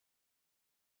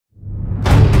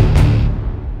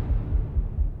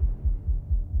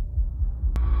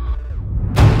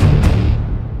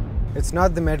It's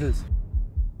not the medals.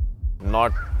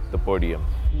 Not the podium.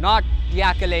 Not the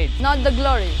accolades. Not the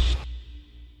glory.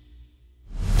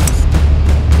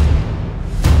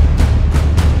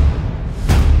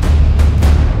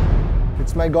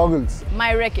 It's my goggles.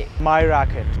 My racket. My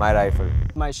racket. My rifle.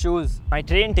 My shoes. My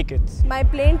train tickets. My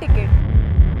plane ticket.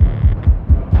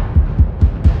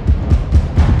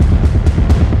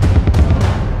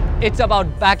 It's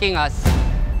about backing us.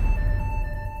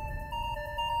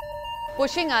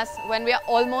 Pushing us when we are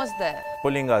almost there.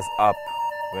 Pulling us up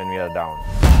when we are down.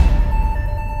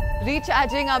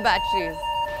 Recharging our batteries.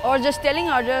 Or just telling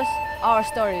others our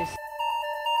stories.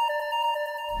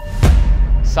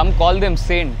 Some call them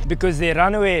saints. Because they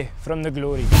run away from the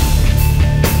glory.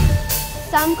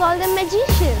 Some call them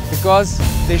magicians. Because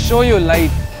they show you light.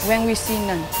 When we see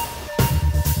none.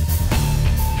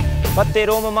 But they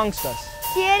roam amongst us.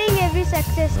 Cheering every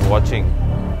success. Watching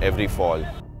every fall.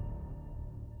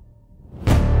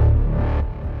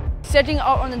 Setting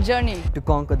out on a journey. To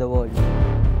conquer the world.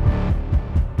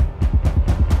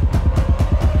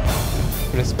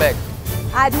 Respect.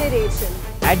 Admiration.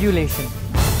 Adulation.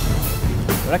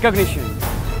 Recognition.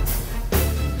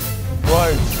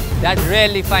 Words that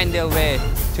rarely find their way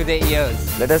to their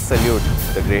ears. Let us salute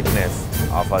the greatness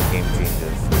of our game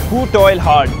changers. Who toil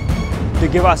hard to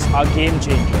give us our game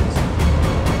changers.